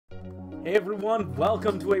Hey everyone,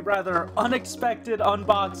 welcome to a rather unexpected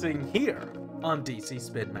unboxing here on DC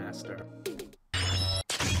Spin Master.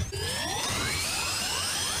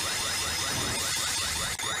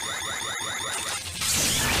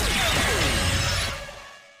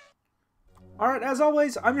 Alright, as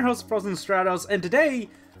always, I'm your host, Frozen Stratos, and today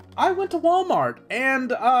I went to Walmart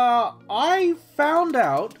and I found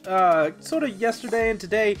out sort of yesterday and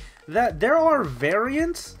today that there are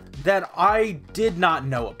variants that I did not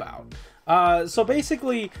know about. So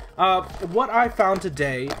basically, what I found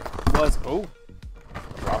today was,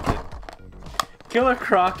 dropped it, Killer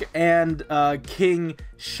Croc and King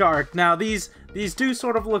Shark. Now these do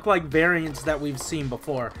sort of look like variants that we've seen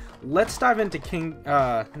before. Let's dive into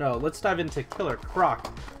let's dive into Killer Croc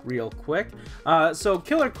real quick. So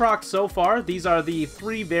Killer Croc so far, these are the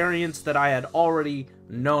 3 variants that I had already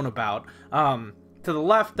known about. To the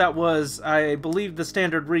left, that was, I believe, the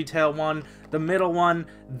standard retail one. The middle one,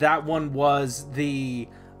 that one was the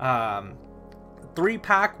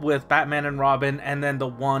 3-pack with Batman and Robin, and then the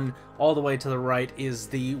one all the way to the right is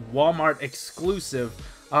the Walmart exclusive.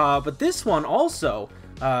 But this one also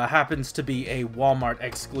happens to be a Walmart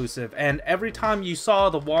exclusive, and every time you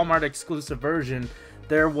saw the Walmart exclusive version,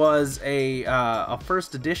 there was a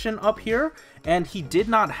first edition up here, and he did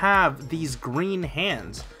not have these green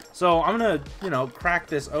hands. So I'm gonna, crack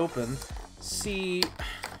this open, see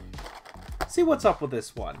what's up with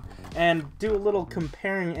this one, and do a little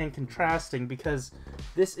comparing and contrasting, because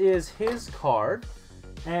this is his card,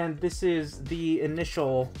 and this is the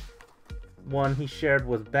initial one he shared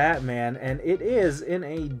with Batman, and it is in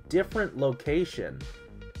a different location.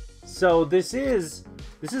 So this is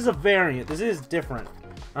a variant. This is different.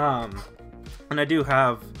 And I do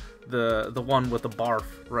have the one with the barf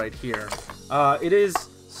right here. It is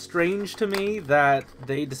strange to me that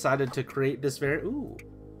they decided to create this variant. Ooh,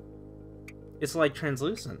 it's like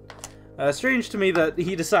translucent. Strange to me that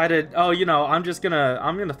he decided, oh, I'm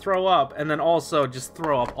gonna throw up and then also just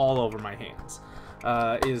throw up all over my hands.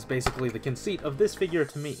 Is basically the conceit of this figure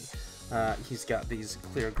to me. He's got these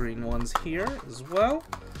clear green ones here as well.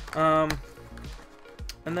 And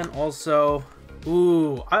then also,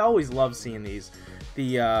 ooh, I always love seeing these.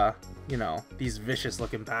 These vicious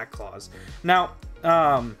looking back claws. Now,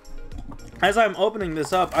 as I'm opening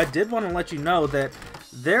this up, I did want to let you know that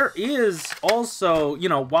there is also,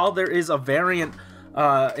 while there is a variant,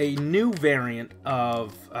 a new variant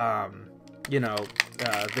of,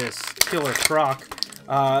 this Killer Croc,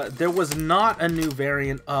 there was not a new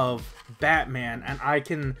variant of Batman, and I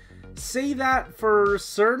can say that for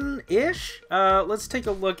certain-ish. Let's take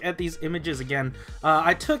a look at these images again.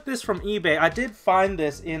 I took this from eBay. I did find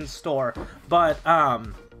this in store, but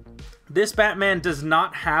this Batman does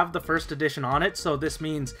not have the first edition on it, so this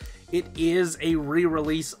means it is a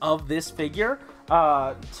re-release of this figure.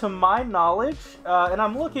 To my knowledge, and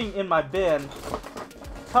I'm looking in my bin,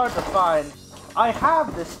 it's hard to find. I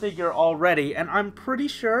have this figure already, and I'm pretty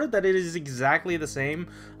sure that it is exactly the same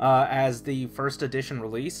as the first edition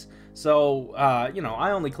release. So,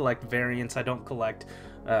 I only collect variants. I don't collect,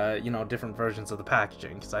 different versions of the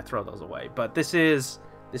packaging, because I throw those away. But this is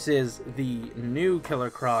the new Killer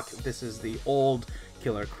Croc. This is the old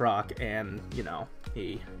Killer Croc, and,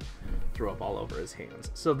 he threw up all over his hands.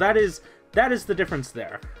 So that is the difference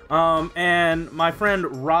there. And my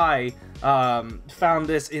friend Rye found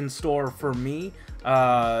this in store for me,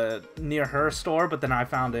 near her store, but then I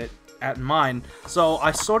found it at mine. So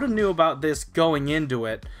I sort of knew about this going into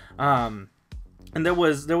it. And there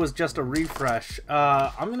was just a refresh.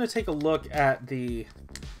 I'm gonna take a look at the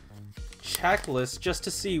checklist just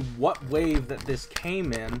to see what wave that this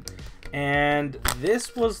came in, and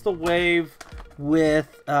this was the wave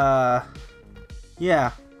with Thomas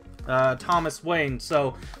Wayne.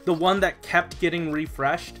 So the one that kept getting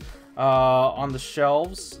refreshed on the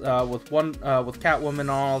shelves with Catwoman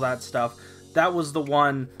and all that stuff. That was the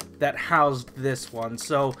one that housed this one.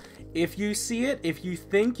 So if you see it, if you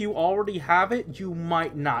think you already have it, you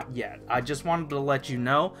might not yet. I just wanted to let you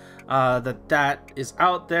know that is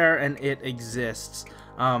out there and it exists,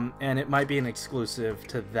 and it might be an exclusive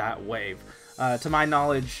to that wave. To my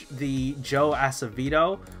knowledge, the Joe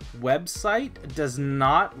Acevedo website does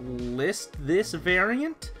not list this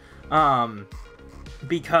variant,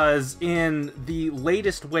 because in the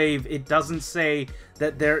latest wave, it doesn't say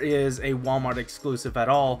that there is a Walmart exclusive at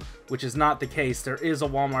all, which is not the case. There is a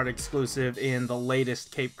Walmart exclusive in the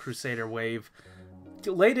latest Caped Crusader wave,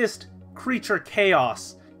 latest Creature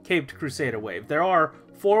Chaos Caped Crusader wave. There are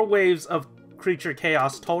 4 waves of Creature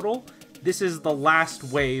Chaos total. This is the last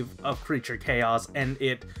wave of Creature Chaos, and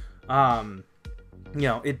it,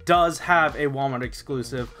 it does have a Walmart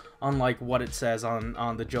exclusive unlike what it says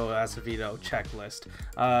on the Joe Acevedo checklist.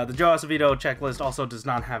 The Joe Acevedo checklist also does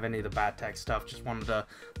not have any of the bat tech stuff. Just wanted to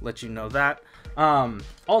let you know that.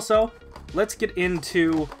 Also, let's get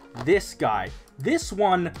into this guy. This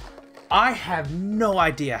one, I have no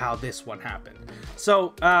idea how this one happened.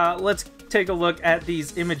 So let's take a look at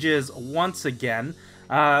these images once again.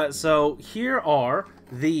 So here are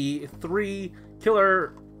the 3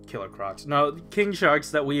 king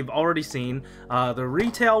sharks that we've already seen. The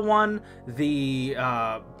retail one, the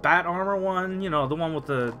bat armor one, you know, the one with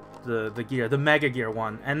the gear, the mega gear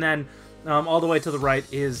one, and then all the way to the right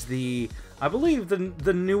is the, I believe,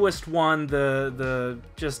 the newest one, the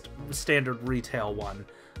just standard retail one.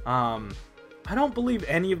 I don't believe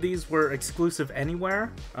any of these were exclusive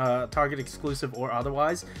anywhere, Target exclusive or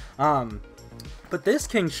otherwise. But this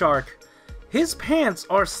king shark, his pants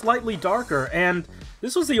are slightly darker, and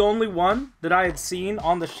this was the only one that I had seen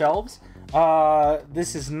on the shelves.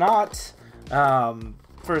 This is not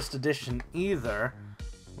first edition either.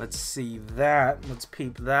 Let's see that. Let's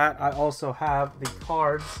peep that. I also have the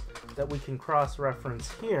cards that we can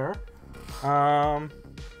cross-reference here.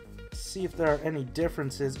 See if there are any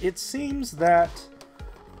differences. It seems that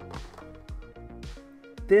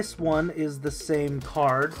this one is the same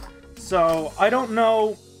card. So I don't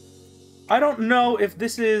know if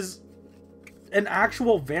this is an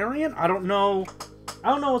actual variant. I don't know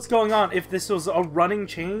what's going on, if this was a running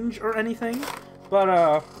change or anything. But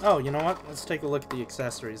oh, you know what? Let's take a look at the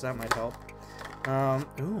accessories. That might help.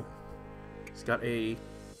 Ooh. It's got a... Ew.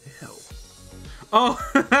 Oh,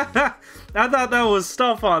 I thought that was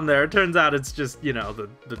stuff on there. It turns out it's just, you know,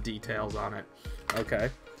 the details on it. Okay.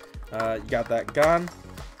 You got that gun.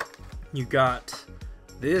 You got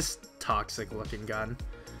this toxic looking gun.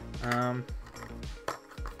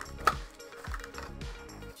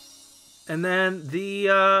 And then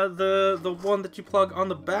the one that you plug on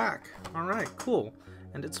the back. All right, cool.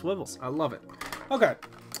 And it swivels. I love it. Okay.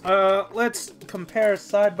 Let's compare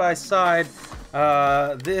side by side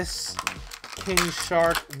this king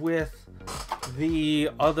shark with the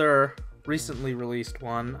other recently released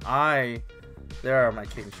one. There are my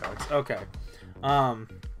king sharks. Okay.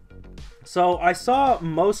 So I saw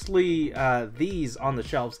mostly these on the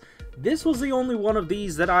shelves. This was the only one of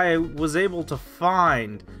these that I was able to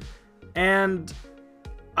find, and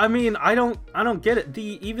I mean, I don't get it.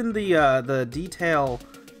 Even the detail,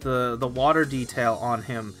 the water detail on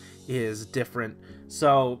him is different.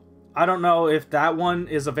 So I don't know if that one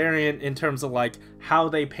is a variant in terms of like how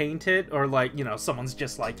they paint it, or like, you know, someone's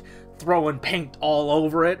just like throwing paint all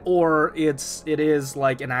over it, or it is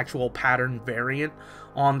like an actual pattern variant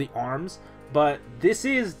on the arms. But this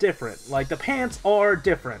is different. Like, the pants are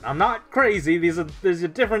different. I'm not crazy. These are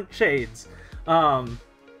different shades. So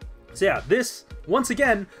yeah, this, once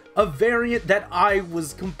again, a variant that I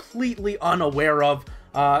was completely unaware of,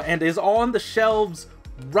 and is on the shelves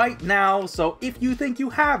right now. So if you think you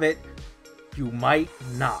have it, you might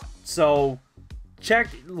not. So check,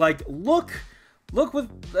 like, look with,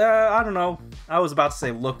 I don't know. I was about to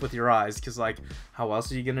say look with your eyes, because, like, how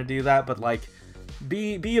else are you gonna do that? But, like,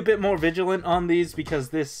 be a bit more vigilant on these, because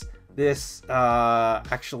this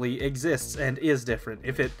actually exists and is different.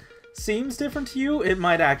 If it seems different to you, it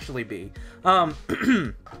might actually be.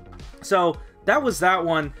 So that was that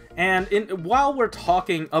one. And while we're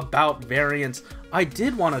talking about variants, I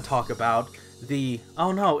did want to talk about the...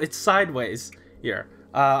 Oh no, it's sideways. Here.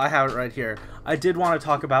 I have it right here. I did want to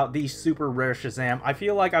talk about the super rare Shazam. I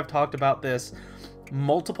feel like I've talked about this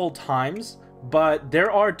multiple times, but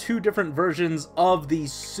there are 2 different versions of the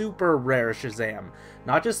super rare Shazam.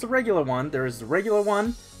 Not just the regular one. There is the regular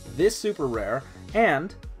one, this super rare,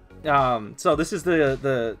 and so this is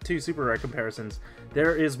the 2 super rare comparisons.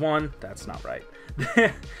 There is one, that's not right.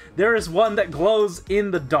 There is one that glows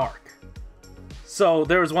in the dark. So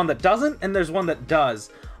there's one that doesn't, and there's one that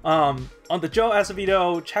does. On the Joe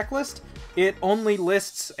Acevedo checklist, it only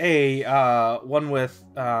lists a one with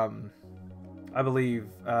I believe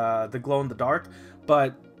the glow in the dark,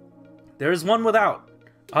 but there's one without.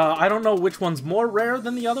 I don't know which one's more rare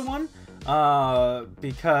than the other one,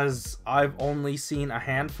 because I've only seen a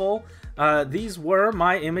handful. These were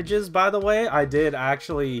my images, by the way. I did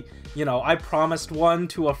actually, you know, I promised one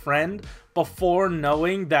to a friend before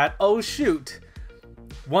knowing that, oh shoot,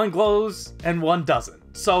 one glows and one doesn't.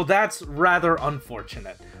 So that's rather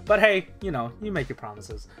unfortunate. But hey, you know, you make your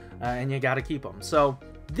promises, and you gotta keep them. So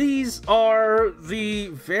these are the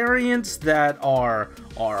variants that are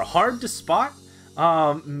hard to spot.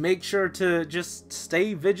 Make sure to just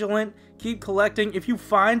stay vigilant, keep collecting. If you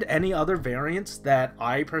find any other variants that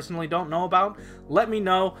I personally don't know about, let me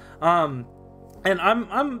know. And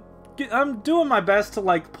I'm I'm doing my best to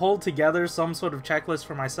like pull together some sort of checklist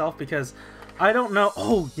for myself because I don't know.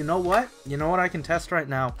 Oh, you know what? You know what I can test right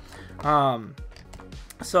now?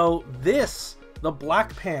 So this, the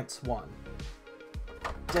black pants one,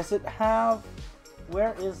 does it have,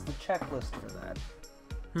 where is the checklist for that?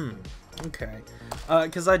 Okay.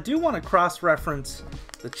 Because I do want to cross-reference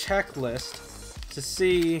the checklist to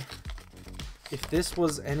see if this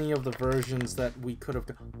was any of the versions that we could have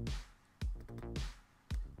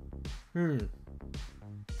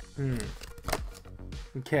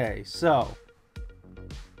Okay, so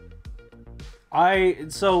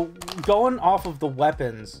going off of the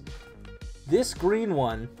weapons, this green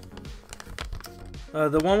one,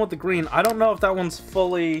 the one with the green, I don't know if that one's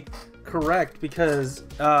fully correct because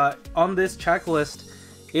on this checklist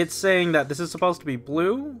it's saying that this is supposed to be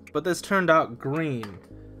blue, but this turned out green.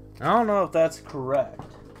 I don't know if that's correct.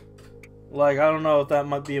 Like, I don't know if that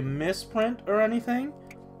might be a misprint or anything.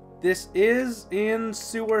 This is in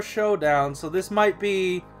Sewer Showdown, so that might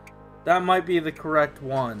be the correct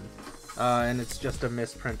one. And it's just a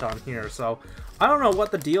misprint on here. So, I don't know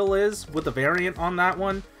what the deal is with the variant on that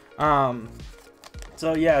one.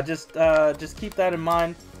 So yeah, just keep that in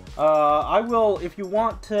mind. I will, if you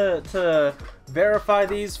want to verify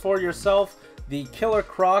these for yourself, the Killer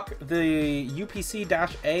Croc, the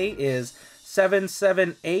UPC-A is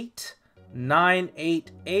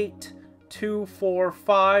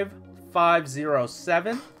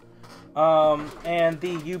 778-988-245-507. And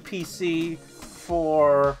the UPC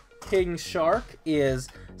for King Shark is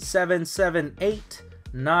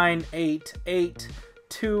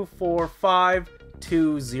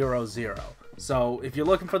 778-988-245-200. So if you're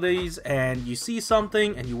looking for these and you see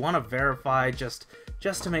something and you want to verify just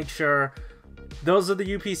to make sure, those are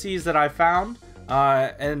the UPCs that I found.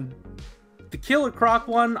 And the Killer Croc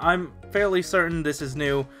one, I'm fairly certain this is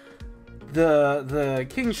new. The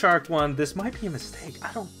King Shark one, this might be a mistake.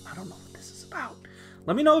 I don't know what this is about.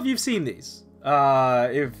 Let me know if you've seen these.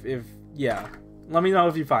 Yeah, let me know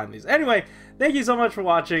if you find these. Anyway, thank you so much for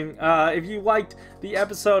watching. If you liked the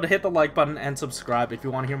episode, hit the like button and subscribe if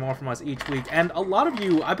you want to hear more from us each week. And a lot of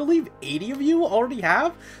you, I believe 80 of you already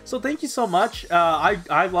have, so thank you so much.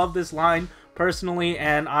 I love this line personally,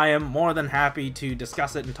 and I am more than happy to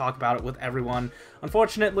discuss it and talk about it with everyone.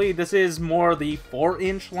 Unfortunately, this is more the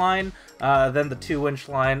 4-inch line than the 2-inch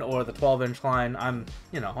line or the 12-inch line. I'm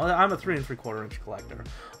a 3 3/4 inch collector.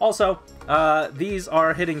 Also, these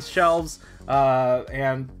are hitting shelves,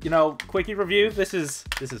 and quickie review. This is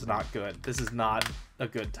not good. This is not a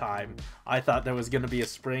good time. I thought there was going to be a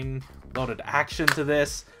spring-loaded action to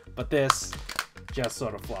this, but this just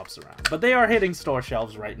sort of flops around. But they are hitting store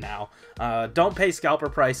shelves right now. Don't pay scalper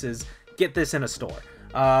prices. Get this in a store.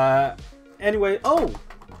 Anyway,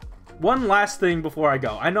 one last thing before I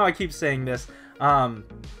go. I know I keep saying this, but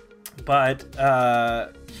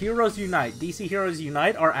Heroes Unite, DC Heroes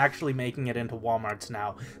Unite are actually making it into Walmarts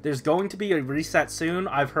now. There's going to be a reset soon.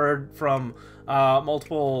 I've heard from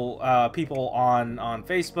multiple people on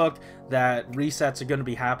Facebook that resets are going to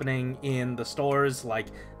be happening in the stores, like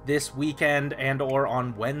this weekend and or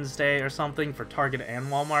on Wednesday or something for Target and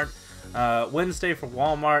Walmart. Wednesday for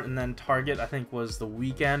Walmart, and then Target I think was the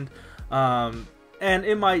weekend. And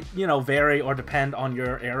it might, vary or depend on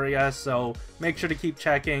your area, so make sure to keep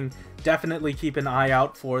checking. Definitely keep an eye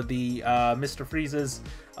out for the Mr. Freezes.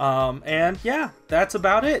 And yeah, that's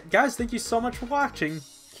about it. Guys, thank you so much for watching.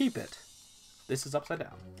 Keep it. This is Upside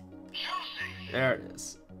Down. There it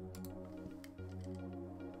is.